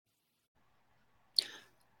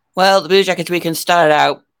Well, the Blue Jackets weekend started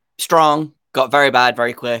out strong, got very bad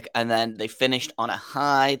very quick, and then they finished on a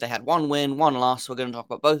high. They had one win, one loss. We're going to talk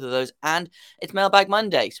about both of those, and it's Mailbag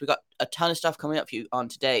Monday, so we got a ton of stuff coming up for you on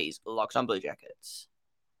today's Locked On Blue Jackets.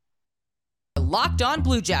 Locked On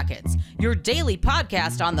Blue Jackets, your daily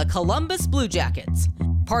podcast on the Columbus Blue Jackets,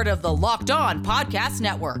 part of the Locked On Podcast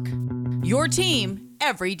Network. Your team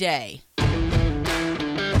every day.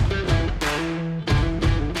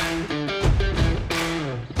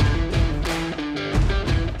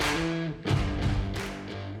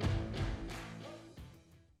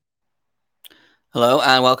 Hello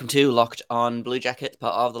and welcome to Locked On Blue Jackets,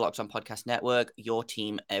 part of the Locked On Podcast Network, your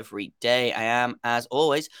team every day. I am, as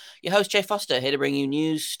always, your host, Jay Foster, here to bring you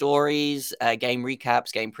news, stories, game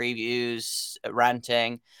recaps, game previews,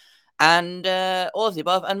 ranting, and all of the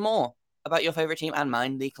above and more about your favorite team and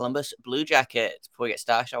mine, the Columbus Blue Jackets. Before we get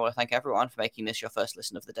started, I want to thank everyone for making this your first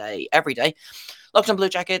listen of the day every day. Locked On Blue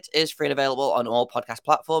Jackets is free and available on all podcast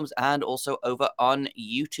platforms and also over on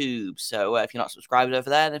YouTube. So if you're not subscribed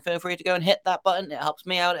over there, then feel free to go and hit that button. It helps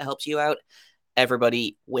me out. It helps you out.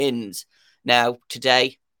 Everybody wins. Now,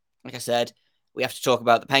 today, like I said, we have to talk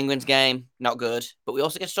about the Penguins game. Not good. But we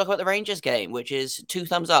also get to talk about the Rangers game, which is 2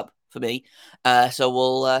 thumbs up for me. So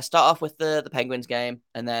we'll start off with the Penguins game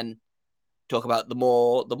and then talk about the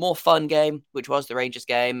more fun game, which was the Rangers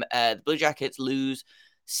game. The Blue Jackets lose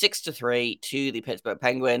 6-3 to the Pittsburgh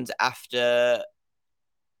Penguins after,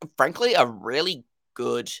 frankly, a really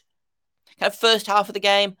good kind of first half of the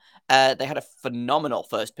game. They had a phenomenal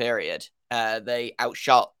first period. They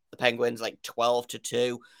outshot the Penguins like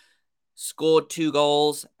 12-2, scored 2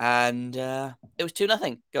 goals, and it was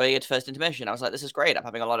 2-0 going into first intermission. I was like, this is great. I'm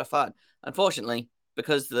having a lot of fun. Unfortunately,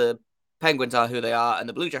 because the Penguins are who they are and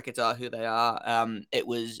the Blue Jackets are who they are, it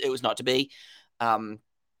was not to be.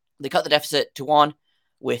 They cut the deficit to 1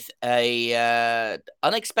 with a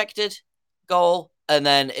unexpected goal, and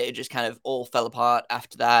then it just kind of all fell apart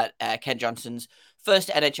after that. Ken Johnson's first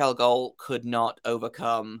NHL goal could not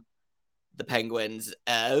overcome the Penguins'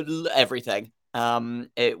 everything.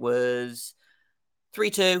 It was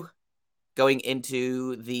 3-2 going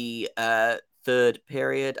into the third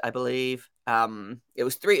period, I believe. It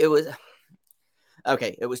was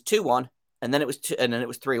 2-1, and then it was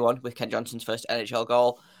 3-1 with Ken Johnson's first NHL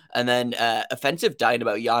goal, and then offensive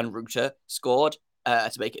dynamo Jan Rutta scored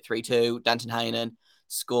to make it 3-2. Danton Heinen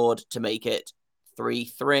scored to make it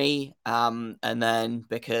 3-3. And then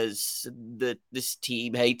because this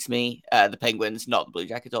team hates me, the Penguins, not the Blue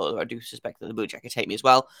Jackets, although I do suspect that the Blue Jackets hate me as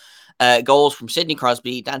well. Goals from Sidney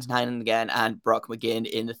Crosby, Danton Heinen again, and Brock McGinn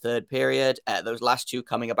in the third period. Those last two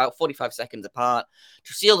coming about 45 seconds apart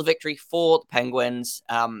to seal the victory for the Penguins.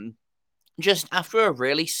 Just after a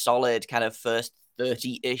really solid kind of first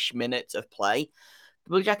 30-ish minutes of play, the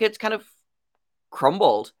Blue Jackets kind of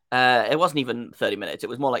crumbled. It wasn't even 30 minutes. It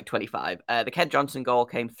was more like 25. The Ken Johnson goal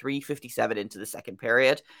came 3:57 into the second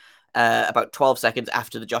period, about 12 seconds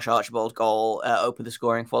after the Josh Archibald goal opened the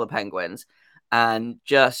scoring for the Penguins. And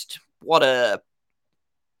just what a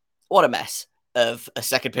mess of a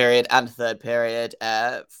second period and third period.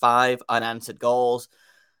 5 unanswered goals.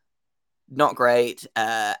 Not great.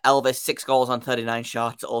 Elvis, 6 goals on 39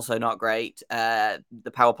 shots, also not great.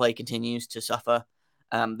 The power play continues to suffer.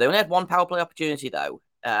 They only had 1 power play opportunity, though,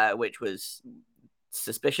 which was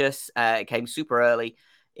suspicious. It came super early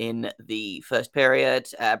in the first period.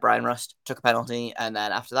 Brian Rust took a penalty, and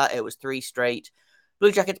then after that, it was 3 straight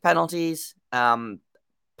Blue Jackets penalties.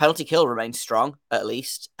 Penalty kill remains strong, at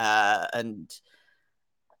least. And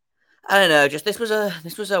I don't know. Just this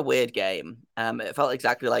was a weird game. It felt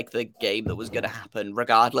exactly like the game that was going to happen,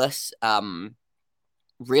 regardless.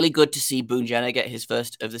 Really good to see Boone Jenner get his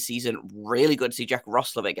first of the season. Really good to see Jack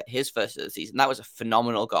Roslovic get his first of the season. That was a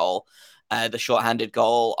phenomenal goal. The shorthanded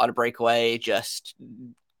goal on a breakaway just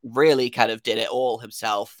really kind of did it all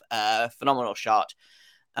himself. Phenomenal shot.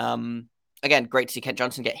 Again, great to see Kent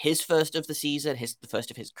Johnson get his first of the season, the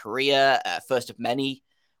first of his career, first of many,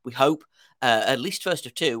 we hope. At least first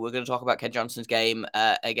of 2. We're going to talk about Ken Johnson's game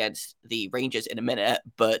against the Rangers in a minute,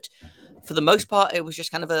 but for the most part, it was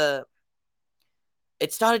just kind of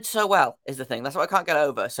it started so well, is the thing. That's what I can't get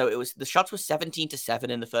over. So the shots were 17-7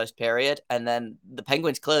 in the first period, and then the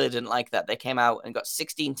Penguins clearly didn't like that. They came out and got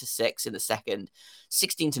 16-6 in the second,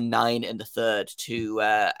 16-9 in the third to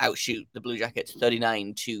outshoot the Blue Jackets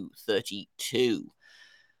 39-32.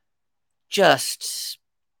 Just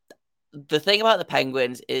the thing about the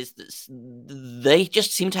Penguins is that they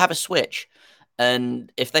just seem to have a switch.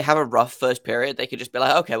 And if they have a rough first period, they could just be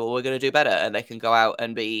like, okay, well, we're going to do better. And they can go out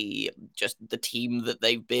and be just the team that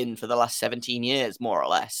they've been for the last 17 years, more or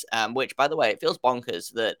less. Which, by the way, it feels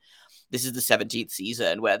bonkers that this is the 17th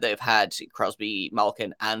season where they've had Crosby,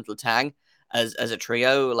 Malkin, and Letang as a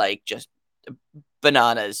trio. Like, just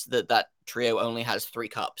bananas that trio only has 3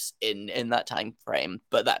 cups in that time frame.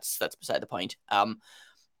 But that's beside the point.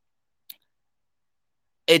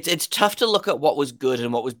 It's tough to look at what was good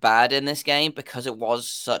and what was bad in this game because it was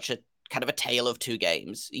such a kind of a tale of 2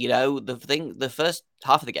 games. You know, the first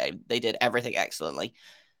half of the game, they did everything excellently.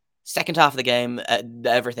 Second half of the game,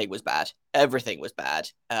 everything was bad. Everything was bad.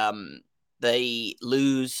 They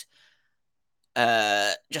lose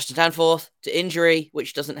Justin Danforth to injury,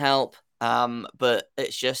 which doesn't help. But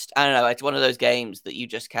it's just, I don't know, it's one of those games that you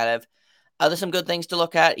just kind of, are there some good things to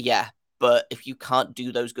look at? Yeah. But if you can't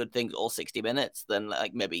do those good things all 60 minutes, then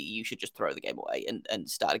like maybe you should just throw the game away and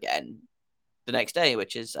start again the next day,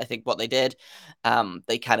 which is, I think, what they did.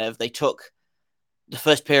 They took the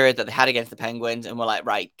first period that they had against the Penguins and were like,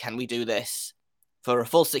 right, can we do this for a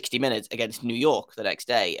full 60 minutes against New York the next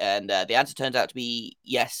day? And the answer turns out to be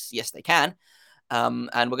yes, they can.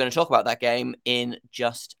 And we're going to talk about that game in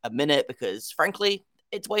just a minute because, frankly,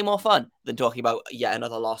 it's way more fun than talking about yet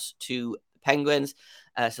another loss to the Penguins.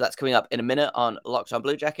 So that's coming up in a minute on Locked On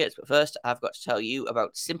Blue Jackets. But first, I've got to tell you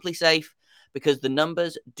about SimpliSafe because the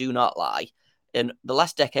numbers do not lie. In the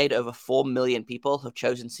last decade, over 4 million people have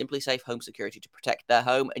chosen SimpliSafe Home Security to protect their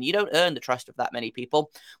home, and you don't earn the trust of that many people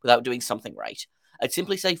without doing something right. At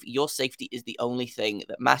SimpliSafe, your safety is the only thing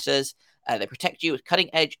that matters. They protect you with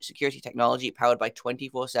cutting-edge security technology powered by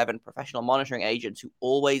 24/7 professional monitoring agents who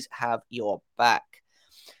always have your back.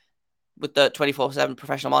 With the 24/7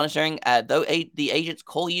 professional monitoring, though the agents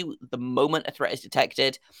call you the moment a threat is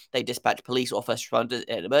detected, they dispatch police or first responders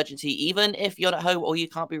in an emergency, even if you're not home or you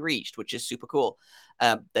can't be reached, which is super cool.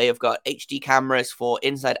 They have got HD cameras for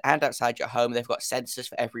inside and outside your home. They've got sensors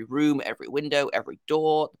for every room, every window, every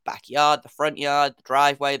door, the backyard, the front yard, the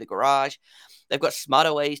driveway, the garage. They've got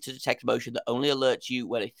smarter ways to detect motion that only alerts you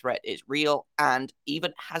when a threat is real, and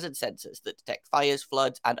even hazard sensors that detect fires,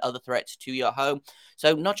 floods, and other threats to your home.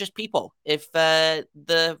 So not just people. If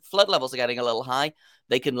the flood levels are getting a little high,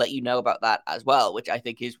 they can let you know about that as well, which I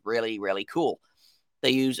think is really, really cool.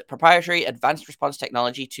 They use proprietary advanced response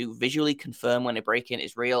technology to visually confirm when a break-in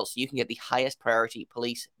is real, so you can get the highest priority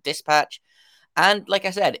police dispatch. And like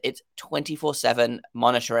I said, it's 24/7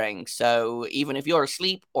 monitoring. So even if you're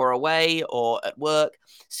asleep or away or at work,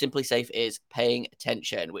 SimpliSafe is paying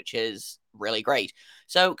attention, which is really great.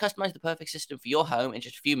 So customize the perfect system for your home in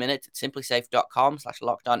just a few minutes at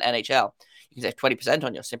simplisafe.com/lockedonnhl. You can save 20%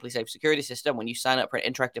 on your SimpliSafe security system when you sign up for an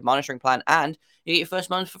interactive monitoring plan, and you get your first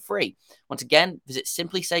month for free. Once again, visit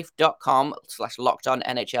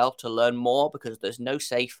simplisafe.com/lockedonnhl to learn more because there's no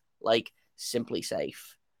safe like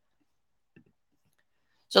SimpliSafe.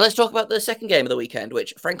 So let's talk about the second game of the weekend,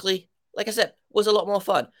 which, frankly, like I said, was a lot more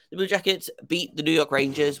fun. The Blue Jackets beat the New York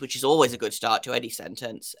Rangers, which is always a good start to any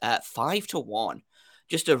sentence, 5-1.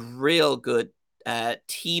 Just a real good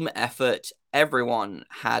team effort. Everyone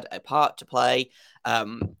had a part to play.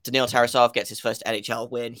 Daniil Tarasov gets his first NHL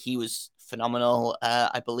win. He was phenomenal.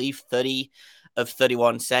 I believe 30 of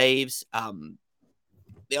 31 saves.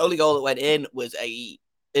 The only goal that went in was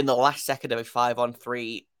in the last second of a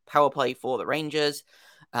 5-on-3 power play for the Rangers.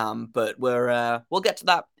 But we'll get to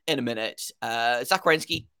that in a minute. Zach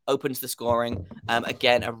Werenski opens the scoring.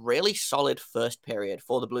 Again, a really solid first period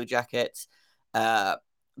for the Blue Jackets.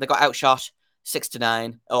 They got outshot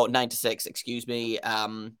 6-9 or 9-6, excuse me.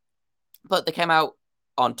 But they came out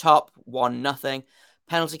on top, 1-0.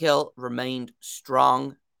 Penalty kill remained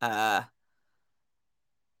strong.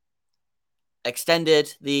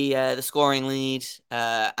 Extended the scoring lead.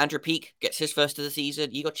 Andrew Peeke gets his first of the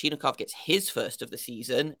season. Igor Chinakhov gets his first of the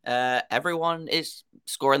season. Everyone is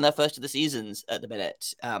scoring their first of the seasons at the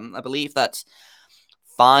minute. I believe that's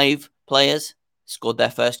 5 players scored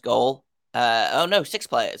their first goal. 6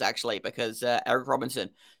 players actually, because Eric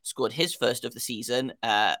Robinson scored his first of the season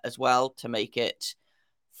as well to make it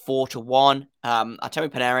 4-1. Artemi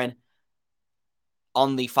Panarin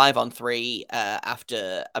on the 5-on-3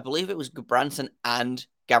 after, I believe it was Branson and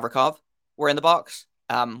Gavrikov were in the box,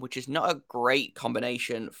 which is not a great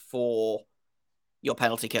combination for your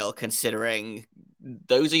penalty kill, considering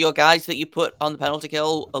those are your guys that you put on the penalty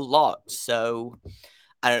kill a lot. So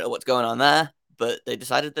I don't know what's going on there, but they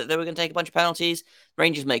decided that they were going to take a bunch of penalties.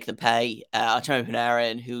 Rangers make them pay. Artemi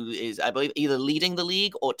Panarin, who is, I believe, either leading the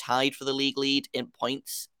league or tied for the league lead in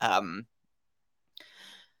points,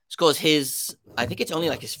 scores his, I think it's only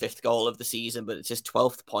like his 5th goal of the season, but it's his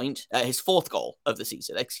 12th point, his 4th goal of the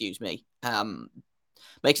season, excuse me.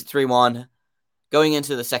 Makes it 3-1 going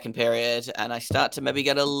into the second period, and I start to maybe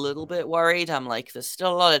get a little bit worried. I'm like, there's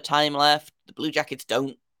still a lot of time left. The Blue Jackets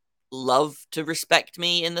don't love to respect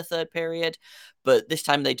me in the third period, but this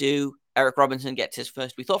time they do. Eric Robinson gets his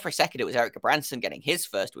first. We thought for a second it was Eric Branson getting his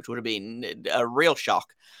first, which would have been a real shock.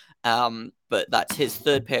 But that's his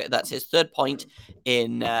third That's his third point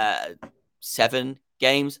in 7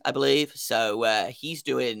 games, I believe. So he's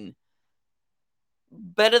doing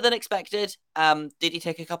better than expected. Did he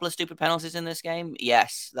take a couple of stupid penalties in this game?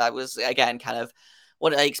 Yes, that was again kind of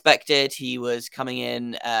what I expected. He was coming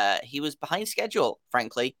in. He was behind schedule,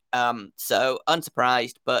 frankly. So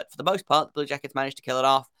unsurprised, but for the most part, the Blue Jackets managed to kill it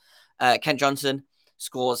off. Kent Johnson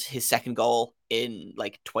scores his second goal in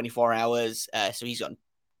like 24 hours. So he's got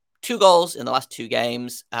 2 goals in the last 2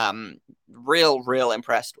 games. Real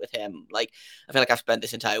impressed with him. Like, I feel like I've spent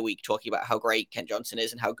this entire week talking about how great Kent Johnson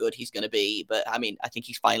is and how good he's going to be. But I mean, I think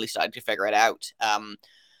he's finally starting to figure it out. And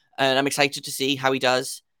I'm excited to see how he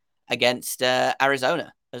does against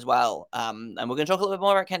Arizona as well. And we're going to talk a little bit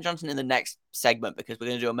more about Kent Johnson in the next segment, because we're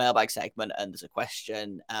going to do a mailbag segment, and there's a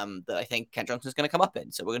question that I think Kent Johnson is going to come up in.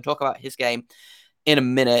 So we're going to talk about his game in a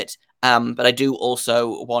minute. But I do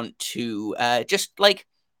also want to just like,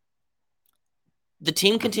 the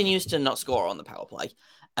team continues to not score on the power play,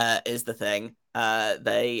 is the thing.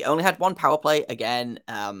 They only had 1 power play again.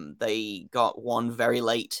 They got 1 very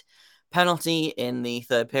late penalty in the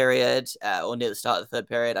third period, or near the start of the third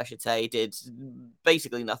period, I should say. Did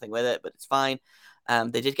basically nothing with it, but it's fine.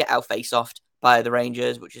 They did get out face-offed by the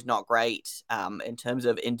Rangers, which is not great. In terms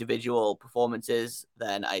of individual performances,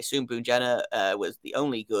 then I assume Boone Jenner was the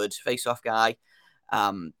only good face-off guy.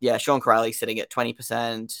 Sean Corrali sitting at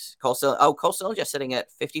 20%. Cole Sillinger sitting at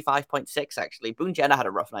 55.6%, actually. Boone Jenner had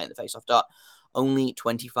a rough night in the faceoff dot, only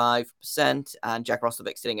 25%, and Jack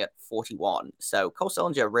Roslovic sitting at 41%. So Cole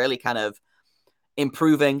Sillinger really kind of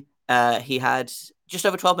improving. He had just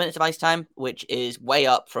over 12 minutes of ice time, which is way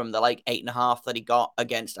up from the 8.5 that he got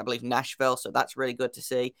against, I believe, Nashville. So that's really good to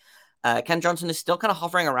see. Kent Johnson is still kind of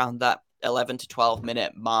hovering around that 11 to 12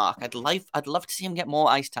 minute mark. I'd love to see him get more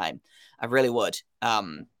ice time. I really would.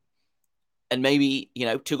 And maybe,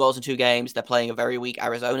 2 goals in 2 games. They're playing a very weak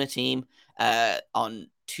Arizona team on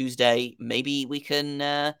Tuesday. Maybe we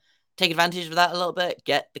can take advantage of that a little bit,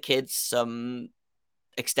 get the kids some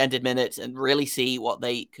extended minutes and really see what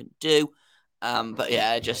they can do. But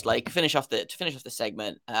yeah, just to finish off the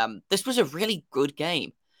segment. This was a really good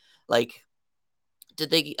game. I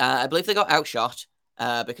believe they got outshot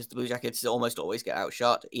because the Blue Jackets almost always get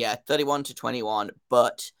outshot. Yeah, 31-21.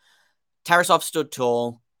 But Tarasov stood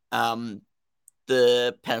tall.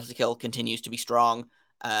 The penalty kill continues to be strong.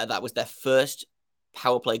 That was their first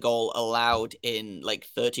power play goal allowed in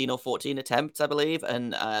 13 or 14 attempts, I believe.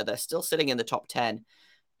 And they're still sitting in the top 10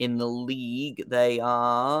 in the league. They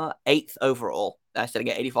are 8th overall. They're sitting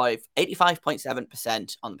at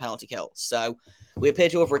 85.7% on the penalty kill. So we appear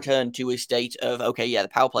to have returned to a state of, the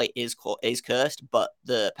power play is cursed, but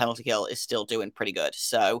the penalty kill is still doing pretty good.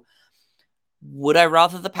 So would I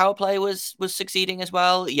rather the power play was succeeding as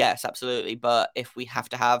well? Yes, absolutely. But if we have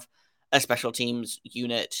to have a special teams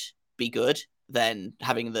unit be good, then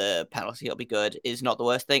having the penalty kill be good is not the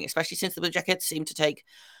worst thing, especially since the Blue Jackets seem to take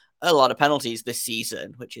a lot of penalties this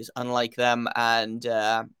season, which is unlike them and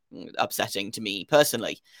upsetting to me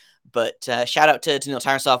personally. But shout out to Daniil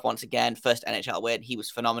Tarasov once again, first NHL win. He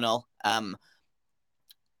was phenomenal.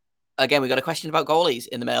 Again, we got a question about goalies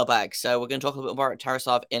in the mailbag, so we're going to talk a little bit more about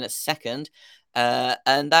Tarasov in a second.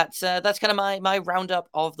 And that's kind of my roundup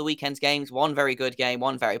of the weekend's games. 1 very good game,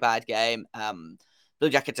 1 very bad game. Blue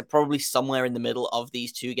Jackets are probably somewhere in the middle of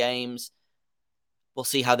these 2 games. We'll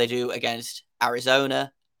see how they do against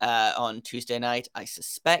Arizona on Tuesday night. I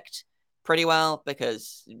suspect pretty well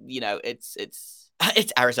because it's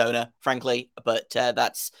Arizona, frankly. But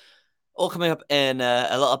that's all coming up in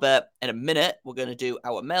a little bit. In a minute, we're going to do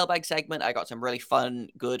our mailbag segment. I got some really fun,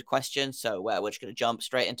 good questions, so we're just going to jump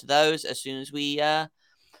straight into those as soon as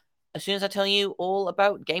I tell you all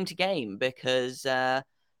about game to game. Because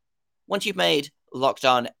once you've made Locked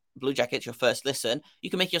On Blue Jackets your first listen, you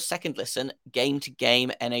can make your second listen Game to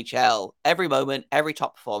Game NHL. Every moment, every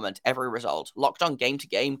top performance, every result. Locked On Game to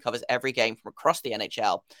Game covers every game from across the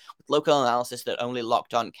NHL with local analysis that only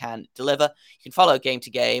Locked On can deliver. You can follow Game to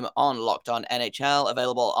Game on Locked On NHL,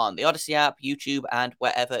 available on the Odyssey app, YouTube, and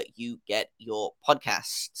wherever you get your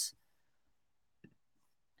podcasts.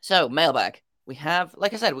 So, mailbag. We have,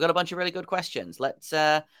 like I said, we've got a bunch of really good questions. Let's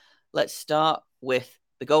start with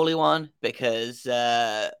the goalie one, because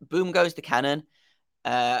boom goes the cannon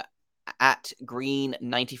at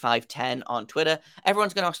Green9510 on Twitter.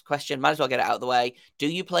 Everyone's going to ask a question. Might as well get it out of the way. Do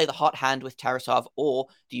you play the hot hand with Tarasov, or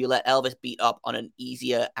do you let Elvis beat up on an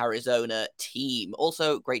easier Arizona team?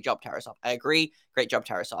 Also, great job, Tarasov. I agree. Great job,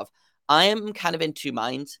 Tarasov. I am kind of in 2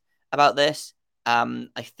 minds about this. I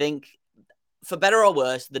think, for better or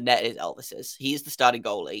worse, the net is Elvis's. He's the starting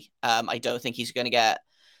goalie. I don't think he's going to get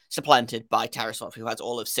supplanted by Tarasov, who has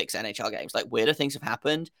all of 6 NHL games. Like, weirder things have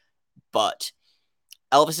happened, but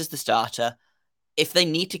Elvis is the starter. If they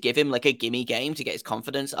need to give him like a gimme game to get his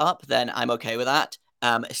confidence up, then I'm okay with that.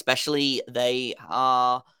 Especially they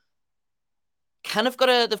are kind of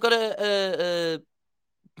they've got a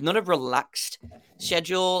not a relaxed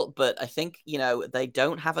schedule, but I think, they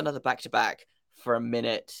don't have another back-to-back for a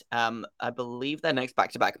minute. I believe their next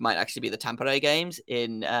back-to-back might actually be the Tampere games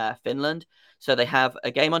in Finland. So they have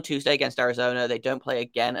a game on Tuesday against Arizona. They don't play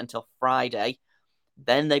again until Friday.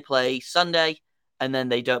 Then they play Sunday, and then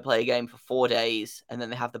they don't play a game for 4 days. And then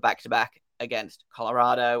they have the back-to-back against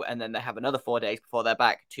Colorado, and then they have another 4 days before they're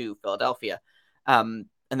back to Philadelphia. And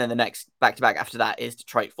then the next back-to-back after that is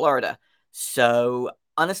Detroit, Florida. So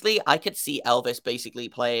honestly, I could see Elvis basically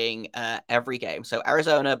playing every game. So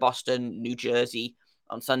Arizona, Boston, New Jersey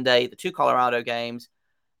on Sunday, the 2 Colorado games,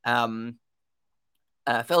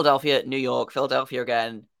 Philadelphia, New York, Philadelphia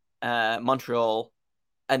again, Montreal,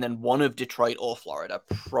 and then one of Detroit or Florida,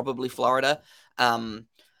 probably Florida,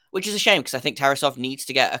 which is a shame because I think Tarasov needs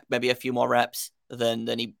to get maybe a few more reps than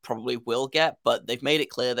he probably will get, but they've made it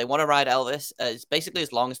clear they want to ride Elvis as basically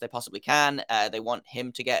as long as they possibly can. They want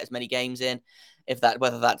him to get as many games in,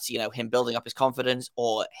 whether that's him building up his confidence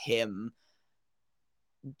or him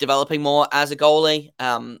developing more as a goalie.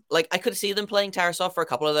 Like, I could see them playing Tarasov for a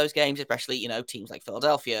couple of those games, especially teams like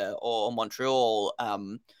Philadelphia or Montreal,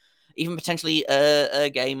 even potentially a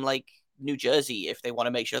game like New Jersey if they want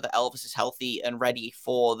to make sure that Elvis is healthy and ready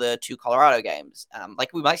for the 2 Colorado games.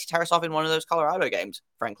 Like, we might see Tarasov in one of those Colorado games,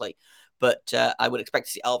 frankly, but I would expect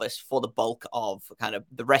to see Elvis for the bulk of kind of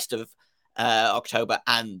the rest of October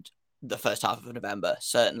and the first half of November,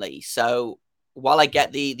 certainly. So while I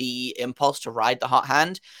get the impulse to ride the hot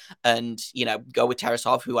hand and go with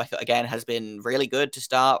Tarasov, who I thought again has been really good to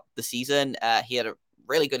start the season, he had a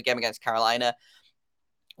really good game against Carolina.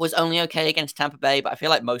 Was only okay against Tampa Bay, but I feel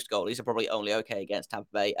like most goalies are probably only okay against Tampa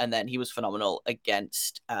Bay. And then he was phenomenal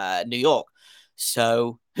against New York.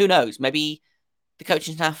 So who knows? Maybe the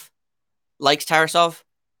coaching staff likes Tarasov.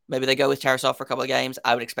 Maybe they go with Tarasov for a couple of games.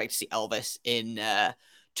 I would expect to see Elvis in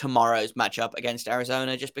tomorrow's matchup against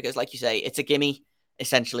Arizona, just because, like you say, it's a gimme,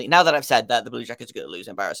 essentially. Now that I've said that, the Blue Jackets are going to lose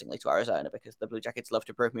embarrassingly to Arizona because the Blue Jackets love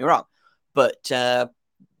to prove me wrong. But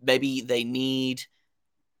maybe they need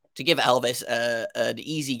to give Elvis an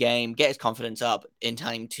easy game, get his confidence up in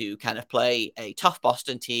time to kind of play a tough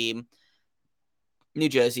Boston team, New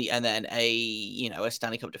Jersey, and then a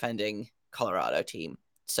Stanley Cup defending Colorado team.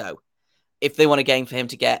 So if they want a game for him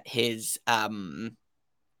to get his confidence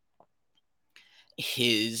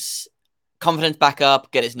back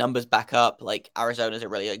up, get his numbers back up, like, Arizona's a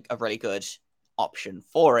really good option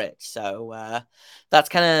for it. So that's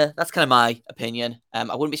kind of my opinion.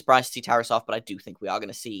 I wouldn't be surprised to see Tarasov, but I do think we are going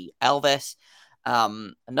to see Elvis.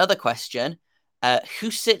 Another question: who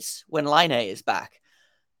sits when Laine is back?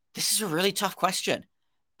 This is a really tough question.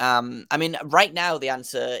 I mean, right now the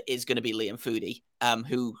answer is going to be Liam Foudy,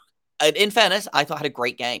 who, in fairness, I thought had a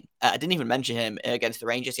great game. I didn't even mention him against the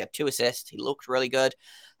Rangers. He had 2 assists. He looked really good.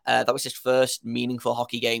 That was his first meaningful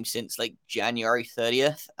hockey game since like January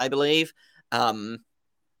 30th, I believe.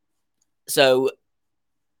 So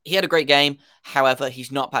he had a great game. However,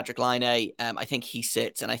 he's not Patrick Laine. I think he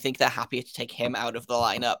sits, and I think they're happier to take him out of the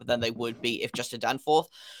lineup than they would be if Justin Danforth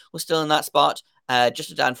was still in that spot.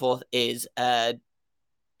 Justin Danforth is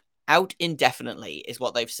out indefinitely, is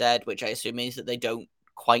what they've said, which I assume means that they don't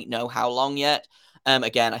quite know how long yet.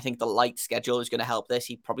 Again, I think the light schedule is going to help this.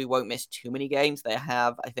 He probably won't miss too many games. They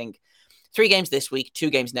have, I think, 3 games this week, 2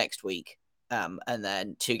 games next week, and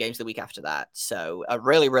then 2 games the week after that. So a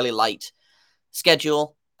really, really light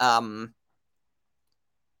schedule. But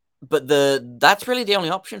that's really the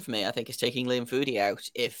only option for me, I think, is taking Liam Foudy out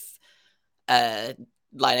if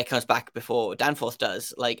Laine comes back before Danforth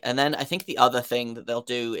does. And then I think the other thing that they'll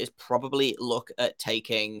do is probably look at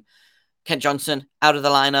taking Kent Johnson out of the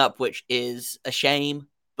lineup, which is a shame,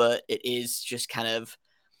 but it is just kind of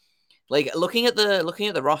like looking at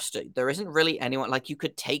the roster. There isn't really anyone, like, you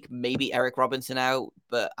could take maybe Eric Robinson out,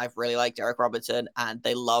 but I've really liked Eric Robinson, and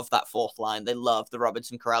they love that 4th line. They love the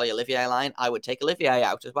Robinson, Corelli, Olivier line. I would take Olivier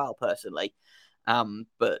out as well, personally.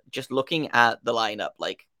 But just looking at the lineup,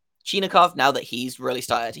 like, Chinakhov, now that he's really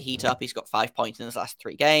started to heat up, he's got 5 points in his last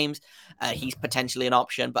 3 games. He's potentially an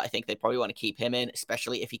option, but I think they probably want to keep him in,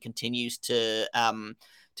 especially if he continues to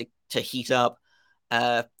heat up.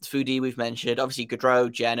 Foudy, we've mentioned. Obviously,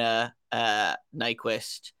 Gaudreau, Jenner,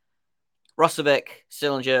 Nyquist, Roslovic,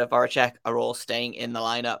 Sillinger, Voracek are all staying in the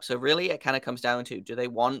lineup. So really, it kind of comes down to, do they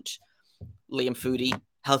want Liam Foudy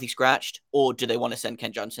healthy scratched, or do they want to send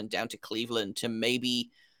Kent Johnson down to Cleveland to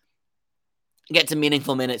maybe get some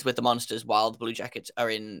meaningful minutes with the Monsters while the Blue Jackets are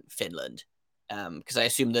in Finland? Because I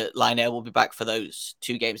assume that Laine will be back for those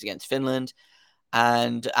 2 games against Finland.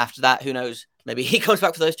 And after that, who knows? Maybe he comes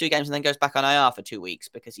back for those 2 games and then goes back on IR for 2 weeks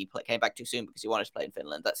because he came back too soon because he wanted to play in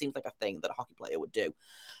Finland. That seems like a thing that a hockey player would do.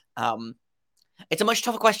 It's a much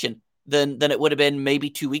tougher question than it would have been maybe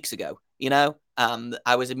 2 weeks ago.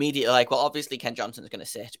 I was immediately like, well, obviously Kent Johnson's going to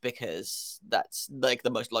sit because that's like the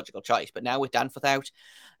most logical choice. But now with Danforth out,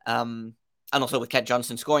 and also with Kent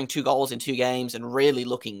Johnson scoring 2 goals in 2 games and really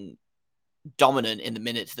looking dominant in the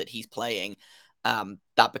minutes that he's playing,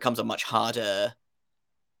 that becomes a much harder.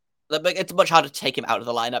 It's much harder to take him out of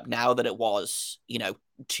the lineup now than it was,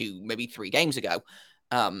 2, maybe 3 games ago.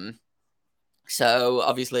 So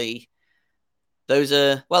obviously, those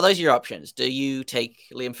are your options. Do you take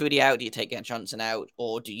Liam Foudy out? Do you take Kent Johnson out?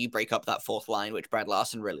 Or do you break up that 4th line, which Brad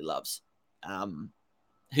Larson really loves?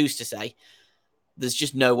 Who's to say? There's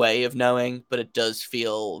just no way of knowing, but it does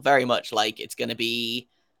feel very much like it's going to be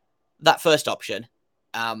that first option.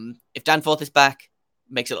 If Danforth is back,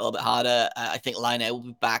 makes it a little bit harder. I think Laine will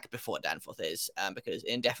be back before Danforth is, because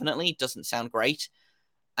indefinitely doesn't sound great.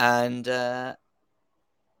 And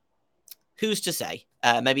who's to say?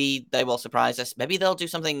 Maybe they will surprise us. Maybe they'll do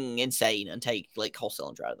something insane and take like Cole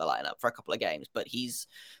Sillinger out of the lineup for a couple of games. But he's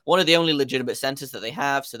one of the only legitimate centers that they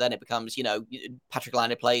have. So then it becomes, Patrick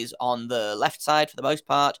Laine plays on the left side for the most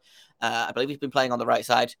part. I believe he's been playing on the right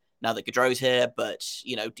side now that Gaudreau's here. But,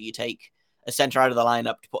 do you take a center out of the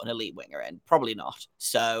lineup to put an elite winger in? Probably not.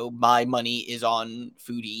 So my money is on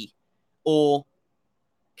Foudy or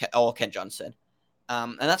Kent Johnson.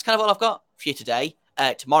 And that's kind of all I've got for you today.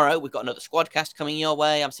 Tomorrow, we've got another Squadcast coming your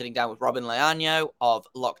way. I'm sitting down with Robin Leano of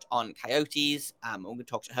Locked On Coyotes. I'm going to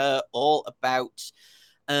talk to her all about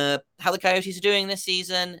how the Coyotes are doing this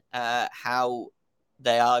season, how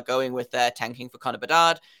they are going with their tanking for Connor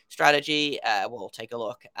Bedard strategy. We'll take a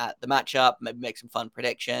look at the matchup, maybe make some fun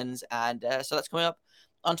predictions. And so that's coming up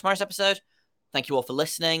on tomorrow's episode. Thank you all for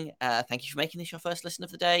listening. Thank you for making this your first listen of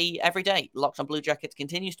the day every day. Locked On Blue Jackets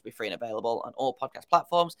continues to be free and available on all podcast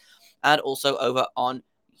platforms and also over on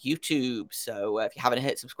YouTube. So if you haven't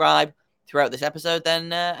hit subscribe throughout this episode,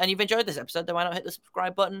 then and you've enjoyed this episode, then why not hit the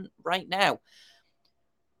subscribe button right now?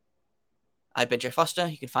 I've been Jay Foster.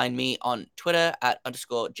 You can find me on Twitter at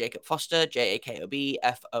 _Jacob Foster,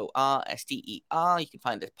 JAKOBFORSTER. You can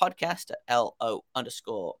find this podcast at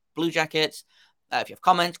LO_Blue Jackets. If you have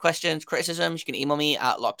comments, questions, criticisms, you can email me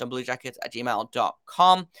at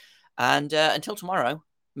lockedonbluejackets@gmail.com. And until tomorrow,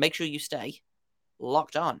 make sure you stay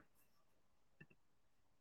locked on.